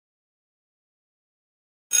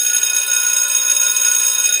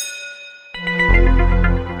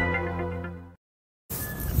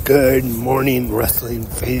Good morning, wrestling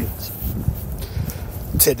fans.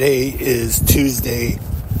 Today is Tuesday,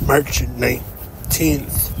 March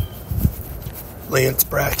 19th. Lance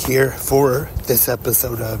Brock here for this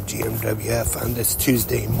episode of GMWF on this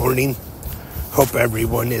Tuesday morning. Hope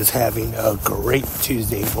everyone is having a great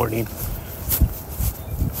Tuesday morning.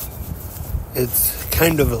 It's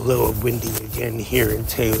kind of a little windy again here in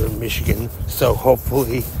Taylor, Michigan, so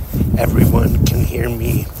hopefully everyone can hear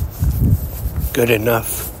me good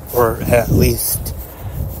enough, or at least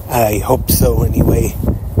I hope so anyway.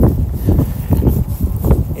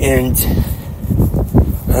 And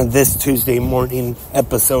on this Tuesday morning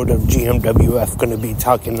episode of GMWF, going to be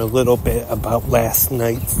talking a little bit about last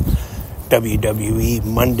night's WWE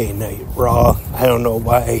Monday Night Raw. I don't know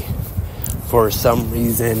why, for some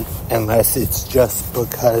reason, unless it's just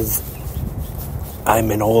because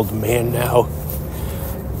I'm an old man now.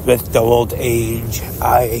 With the old age,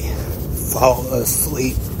 I fall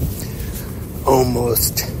asleep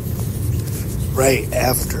almost right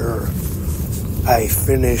after I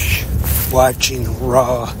finish watching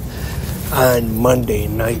Raw on Monday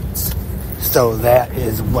nights. So that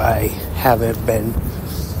is why I haven't been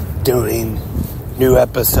doing new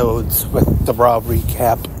episodes with the Raw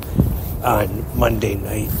recap on Monday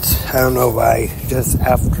nights. I don't know why, just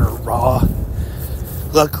after Raw.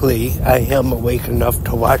 Luckily, I am awake enough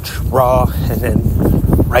to watch Raw, and then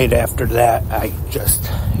right after that, I just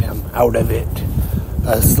am out of it,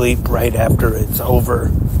 asleep right after it's over.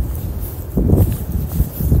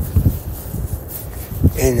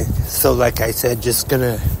 And so, like I said, just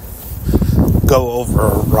gonna go over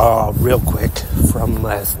Raw real quick from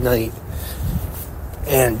last night.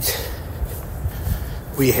 And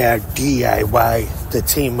we had DIY, the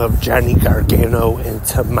team of Johnny Gargano and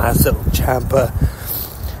Tommaso Ciampa,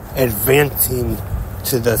 advancing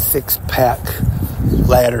to the six-pack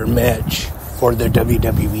ladder match for the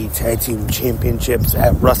WWE Tag Team Championships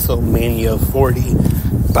at WrestleMania 40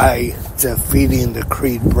 by defeating the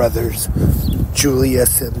Creed brothers,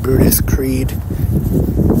 Julius and Brutus Creed.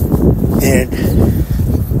 And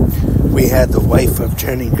we had the wife of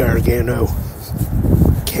Johnny Gargano,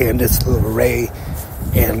 Candice LeRae,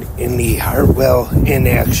 and Indi Hartwell in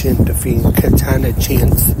action, defeating Katana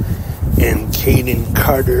Chance and Caden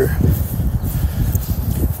Carter.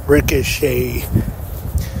 Ricochet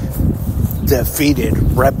defeated,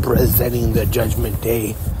 representing the Judgment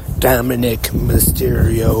Day, Dominic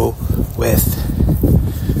Mysterio with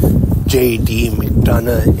JD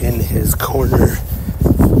McDonough in his corner.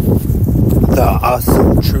 The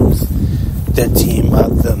Awesome Truth, the team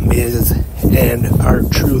of The Miz and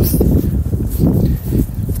R-Truth,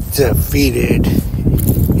 defeated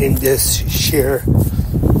Indus Sher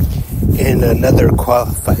in another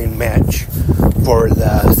qualifying match for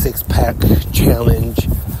the six-pack challenge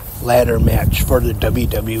ladder match for the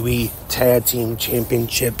WWE Tag Team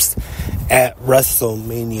Championships at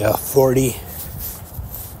WrestleMania 40.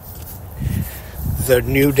 The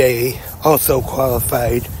New Day also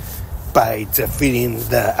qualified by defeating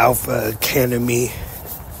the Alpha Academy,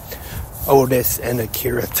 Otis and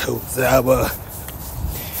Akira Tozawa.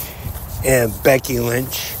 And Becky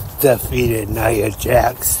Lynch defeated Nia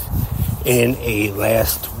Jax in a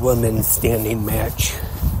last woman standing match.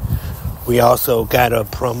 We also got a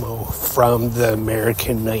promo from the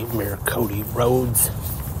American Nightmare, Cody Rhodes,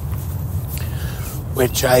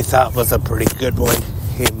 which I thought was a pretty good one.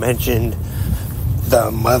 He mentioned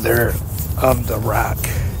the mother of The Rock,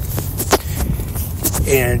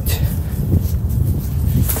 and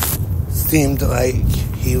seemed like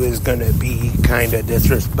he was going to be kind of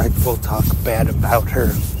disrespectful, talk bad about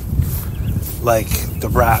her, like The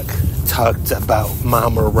Rock talked about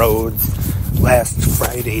Mama Rhodes last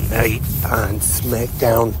Friday night on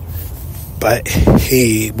SmackDown, but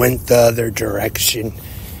he went the other direction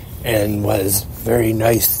and was very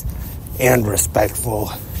nice and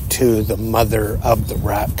respectful to the mother of The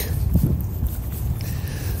Rock.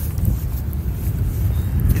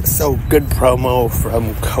 So, good promo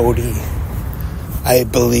from Cody. I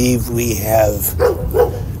believe we have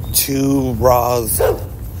 2 Raws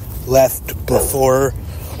left before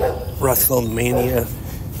WrestleMania.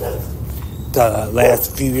 The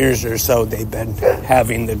last few years or so, they've been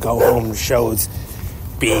having the go-home shows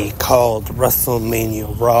be called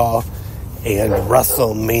WrestleMania Raw and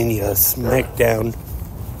WrestleMania SmackDown.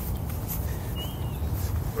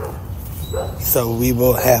 So we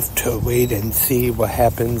will have to wait and see what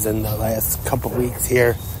happens in the last couple weeks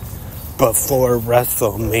here before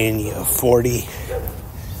WrestleMania 40.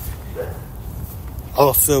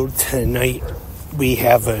 Also tonight, we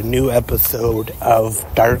have a new episode of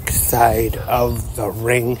Dark Side of the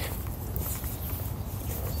Ring.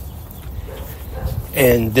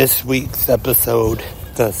 And this week's episode,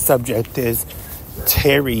 the subject is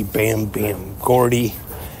Terry Bam Bam Gordy.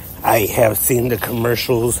 I have seen the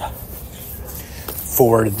commercials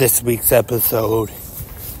for this week's episode.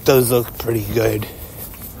 Those look pretty good.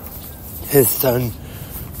 His son,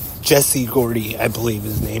 Jesse Gordy, I believe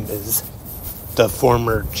his name is, the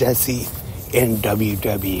former Jesse in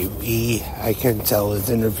WWE, I can tell, is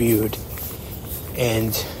interviewed,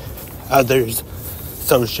 and others.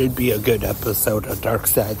 So it should be a good episode of Dark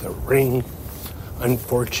Side of the Ring.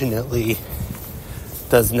 Unfortunately,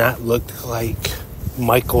 does not look like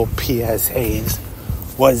Michael P.S. Hayes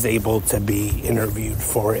was able to be interviewed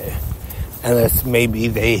for it. Unless maybe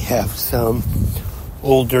they have some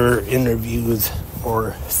older interviews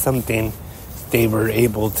or something they were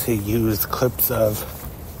able to use clips of.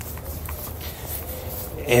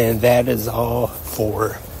 And that is all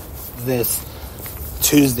for this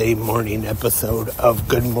Tuesday morning episode of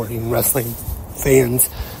Good Morning Wrestling Fans.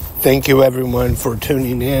 Thank you everyone for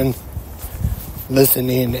tuning in,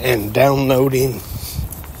 listening, and downloading.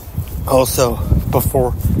 Also,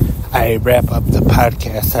 before I wrap up the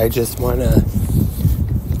podcast, I just want to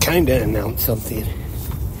kind of announce something.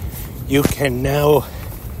 You can now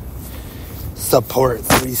support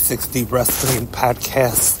 360 Wrestling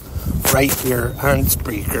Podcasts right here on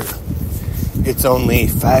Spreaker. It's only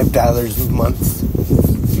 $5 a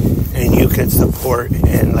month, and you can support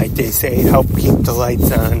and, like they say, help keep the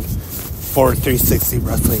lights on for 360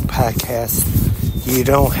 Wrestling Podcasts. You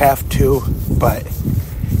don't have to, but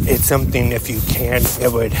it's something, if you can,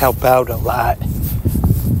 it would help out a lot.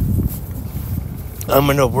 I'm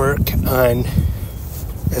going to work on,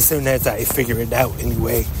 as soon as I figure it out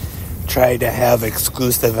anyway, try to have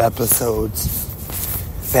exclusive episodes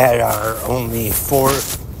that are only for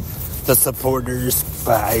the supporters,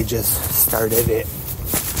 but I just started it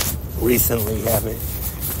recently, haven't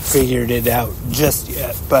figured it out just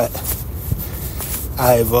yet, but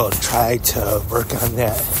I will try to work on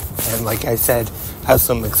that, and like I said, have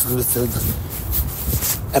some exclusive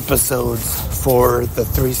episodes for the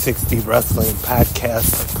 360 Wrestling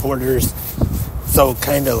Podcast supporters, so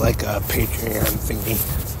kind of like a Patreon thingy.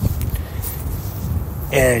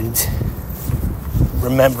 And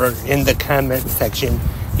remember, in the comment section,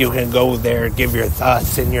 you can go there, give your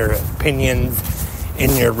thoughts and your opinions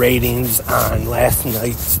and your ratings on last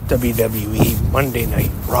night's WWE Monday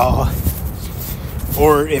Night Raw.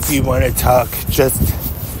 Or if you want to talk just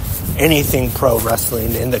anything pro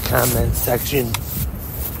wrestling in the comment section,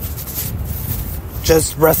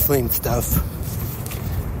 just wrestling stuff.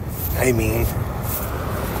 I mean,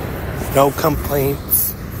 no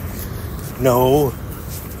complaints, no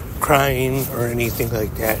crying or anything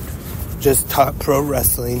like that. Just talk pro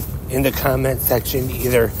wrestling in the comment section,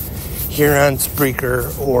 either here on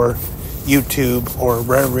Spreaker or YouTube or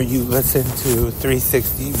wherever you listen to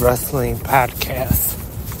 360 Wrestling Podcasts.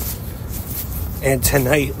 And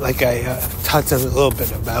tonight, like I talked a little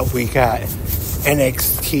bit about, we got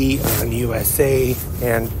NXT on USA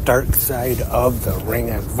and Dark Side of the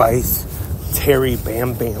Ring Advice, Terry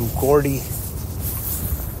Bam Bam Gordy.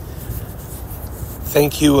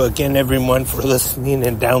 Thank you again, everyone, for listening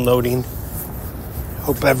and downloading.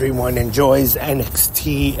 Hope everyone enjoys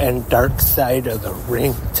NXT and Dark Side of the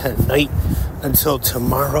Ring tonight. Until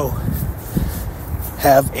tomorrow,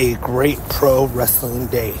 have a great pro wrestling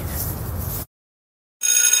day.